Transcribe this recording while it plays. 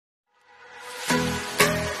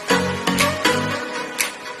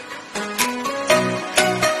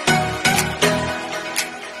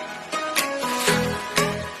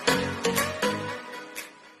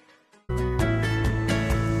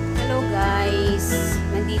guys,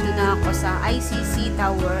 nandito na ako sa ICC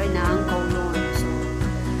Tower ng Kowloon.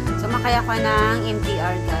 So makaya ko ng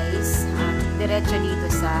MTR guys, diretso dito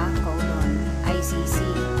sa Kowloon, ICC.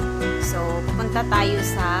 So pupunta tayo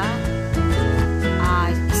sa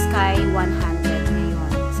Sky 100 ngayon.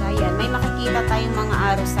 So ayan, may makikita tayong mga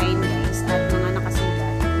arrow sign guys at mga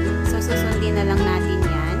nakasulat. So susundin na lang natin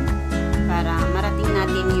yan para marating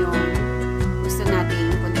natin yung gusto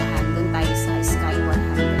nating puntahan. Doon tayo sa Sky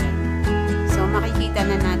 100. So makikita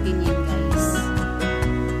na natin yan guys.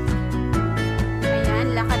 Ayan,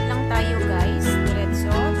 lakad lang tayo guys,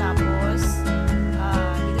 diretso. Tapos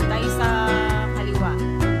dito tayo sa kaliwa.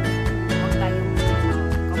 Huwag tayong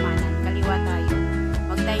kumanan, kaliwa tayo.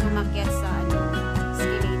 Huwag tayong umakyat sa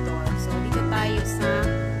escalator. So dito tayo sa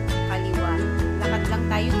kaliwa. Lakad lang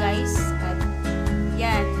tayo guys. At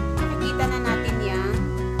yan, makikita na natin yung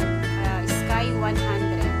Sky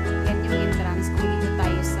 100. Yan yung entrance kung dito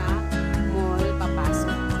tayo sa mall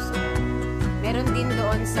papasok. So meron din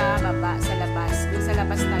doon sa baba, sa labas. Kung sa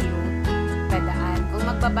labas tayo dadaan. Kung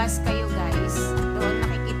magbabas kayo guys, doon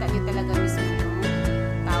makikita nyo talaga mismo yung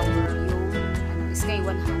tower, yung Sky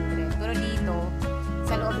 100. Pero dito,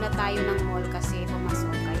 sa loob na tayo ng mall kasi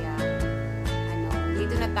pumasok. Kaya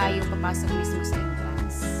dito na tayo papasok mismo sa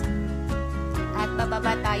entrance. At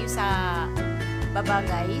bababa tayo sa baba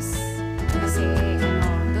guys. Kasi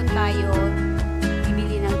doon tayo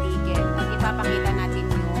bibili ng ticket. At ipapakita natin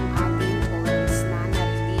yung ating coins na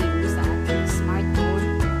na-redeem sa ating smartphone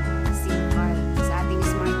SIM card. Sa ating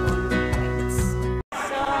smartphone coins.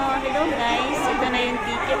 So, hello guys. Ito na yung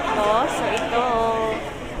ticket ko. So, ito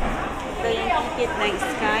yung ticket ng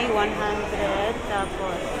Sky 100.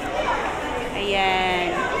 Tapos,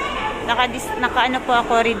 ayan. Naka-ano po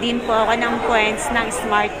ako, redeem po ako ng points ng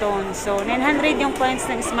smartphone. So, 900 yung points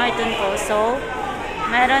ng smartphone ko. So,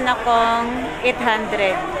 meron akong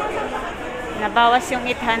 800. Nabawas yung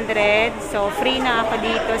 800. So, free na ako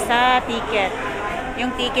dito sa ticket.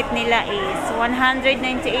 Yung ticket nila is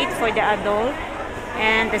 198 for the adult.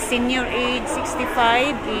 And the senior age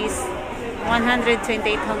 65 is 128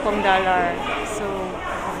 Hong Kong dollar. So,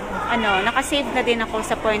 nakasave na din ako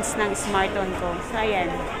sa points ng smartphone ko. So,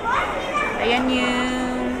 ayan. Ayan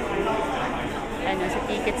yung sa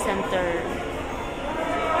ticket center.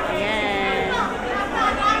 Ayan.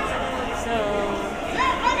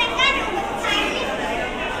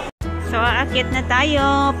 So, aakyat na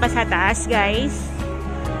tayo pa sa taas, guys.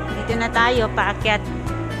 Dito na tayo paakyat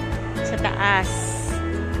sa taas.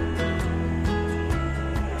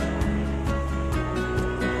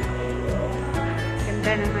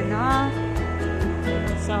 Ganda naman, no?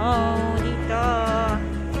 So, dito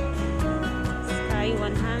Sky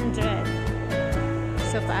 100.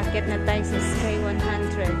 So, paakyat na tayo sa Sky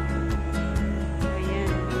 100.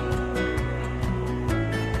 Ayan.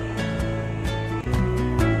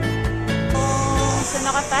 So,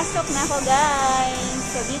 nakapasok na ako, guys.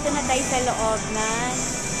 So, dito na tayo sa loob ng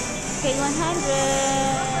Sky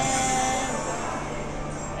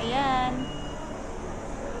 100. Ayan.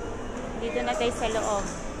 Dito na tayo sa loob.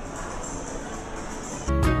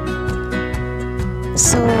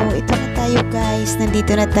 So, ito na tayo guys.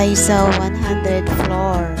 Nandito na tayo sa 100th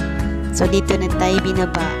floor. So, dito na tayo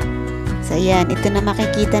binaba. So, ayan. Ito na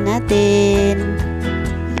makikita natin.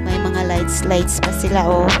 May mga lights pa sila,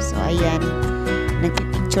 oh. So, ayan.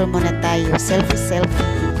 Nagpipicture muna tayo. Selfie.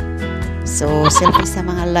 So, selfie sa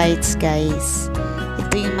mga lights, guys.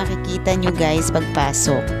 Ito yung makikita nyo, guys,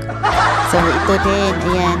 pagpasok. So, ito din.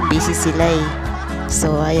 Ayan. Busy sila, eh.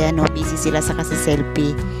 So, ayan, oh. Busy sila sa kasi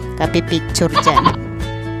selfie. Kapi-picture dyan.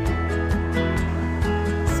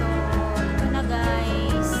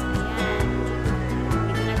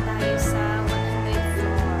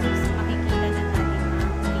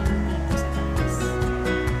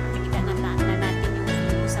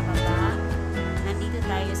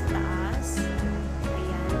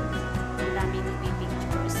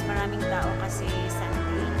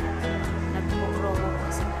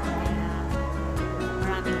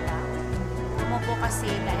 Kasi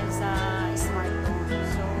dahil sa smartphone.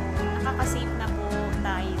 So, nakakasave na po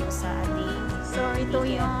tayo sa ating ito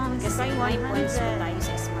yung Sky 100. May points po tayo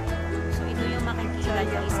sa smartphone. So, ito yung makikita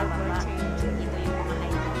nyo sa baba. Ito yung mga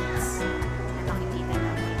highlights na makikita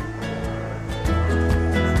natin. So,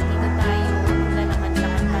 dito tayo.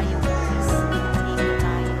 Lalakad-lakad tayo. Dito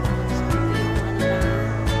tayo. So, ito yung na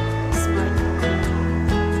smartphone.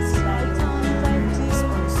 Sila yung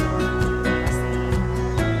sponsor. Kasi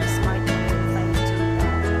smartphone 5G.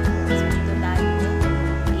 So, dito tayo.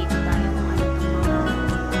 Dito tayo kung ano itong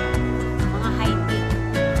mga high-tech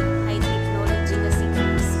technology kasi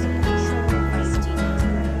guys. 5G na.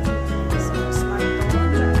 So, smartphone.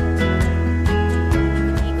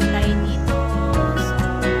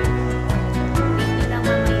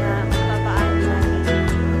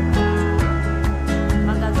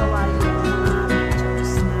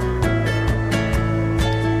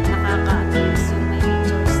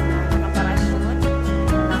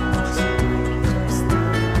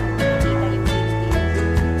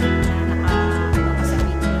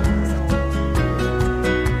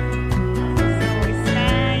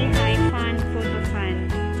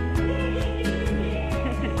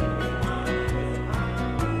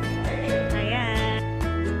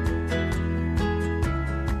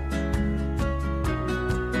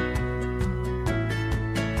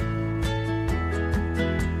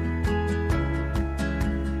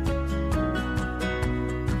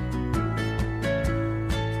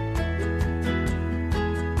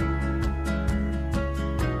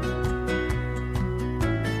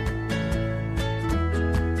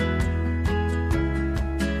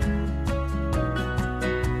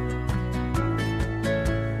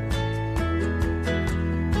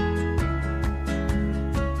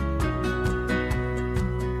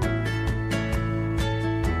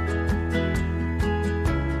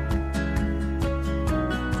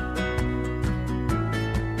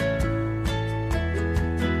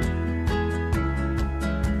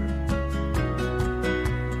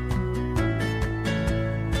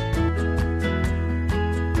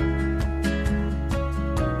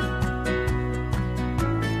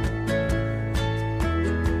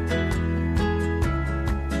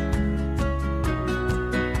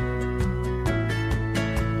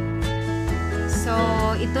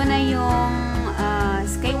 ito na yung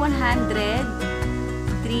Sky 100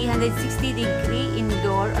 360 degree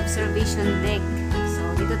indoor observation deck. So,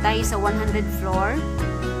 dito tayo sa 100 floor.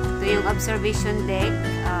 Ito yung observation deck,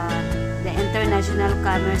 the International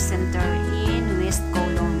Commerce Center in West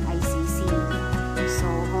Kowloon, ICC. So,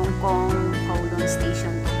 Hong Kong, Kowloon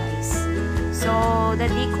Station to guys. So, the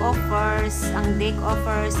deck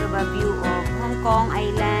offers a view of Hong Kong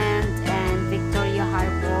Island and Victoria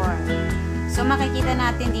Harbor. So, makikita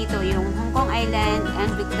natin dito yung Hong Kong Island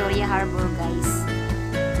and Victoria Harbor guys.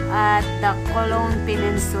 At the Kowloon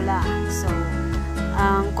Peninsula. So,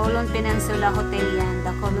 ang Kowloon Peninsula Hotel yan.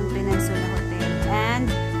 The Kowloon Peninsula Hotel.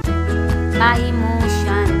 And PAANO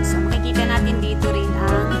Shan. So, makikita natin dito rin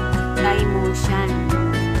ang PAANO Shan.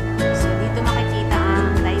 So, dito makikita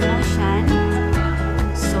ang PAANO Shan.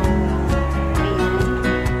 So, ayan.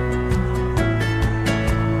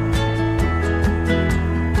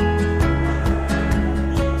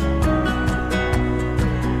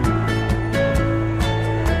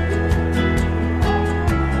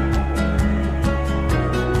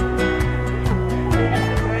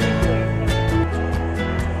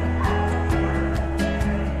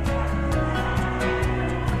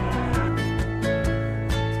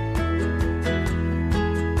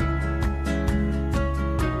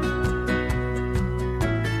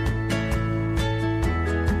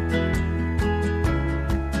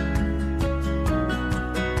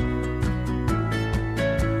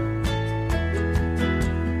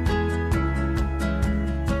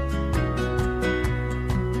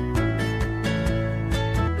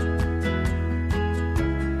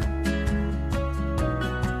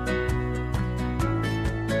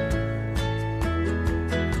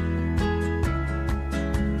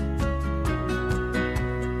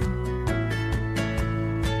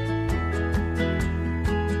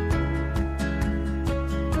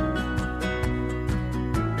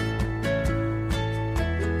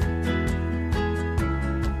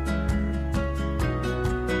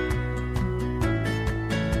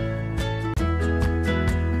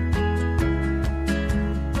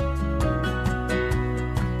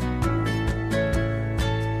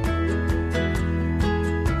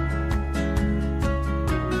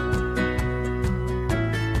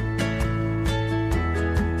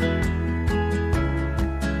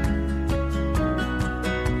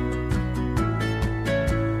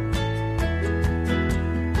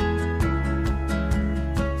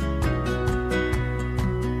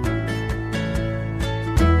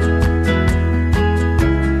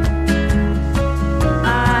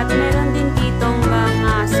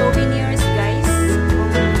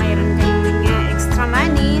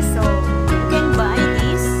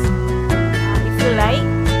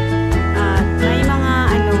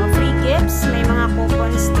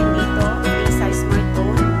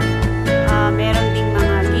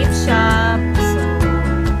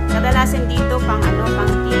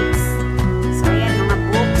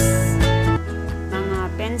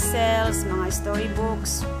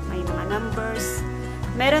 storybooks, may mga numbers.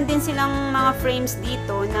 Meron din silang mga frames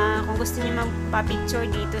dito na kung gusto niyo magpa-picture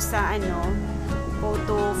dito sa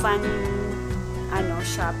photo fan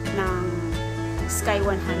shop ng Sky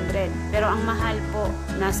 100. Pero ang mahal po,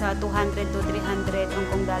 nasa 200 to 300 Hong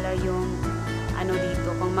Kong dollar yung dito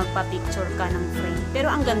kung magpa-picture ka ng frame. Pero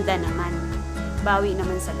ang ganda naman. Bawi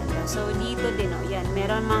naman sa ganda. So dito din yan,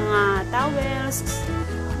 meron mga towels,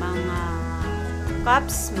 mga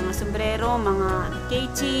cups, mga sombrero, mga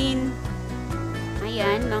keychain.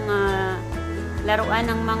 Ayan, mga laruan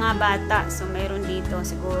ng mga bata. So meron dito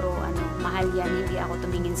siguro mahal yan, hindi ako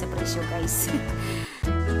tumingin sa presyo, guys.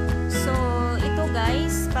 So ito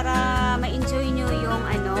guys, para ma-enjoy nyo yung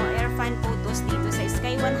air fan photos dito sa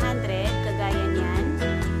Sky 100, kagaya niyan,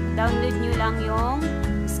 download nyo lang yung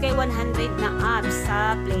Sky 100 na app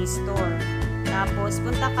sa Play Store. Tapos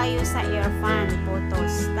punta kayo sa air fan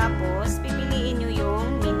photos. Tapos pipiliin nyo yung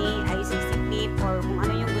mini ICC clip or kung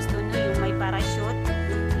ano yung gusto nyo, yung may parachute.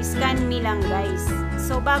 Scan me lang, guys.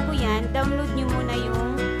 So bago yan, download nyo muna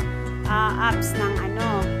yung apps ng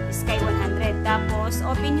Sky 100. Tapos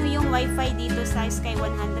open nyo yung wifi dito sa Sky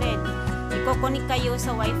 100. Iko-connect kayo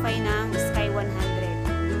sa wifi ng Sky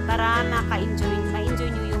 100 para ma-enjoy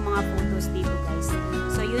nyo yung mga photos dito, guys.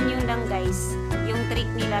 So yun lang, guys, yung trick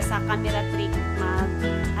nila sa camera trick.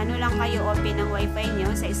 Lang kayo, open ang wifi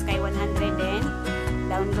nyo sa Sky 100, then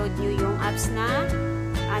download nyo yung apps na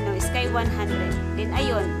Sky 100. Then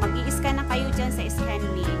ayun, mag-i-scan na kayo dyan sa Scan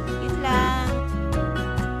Me. Yun lang.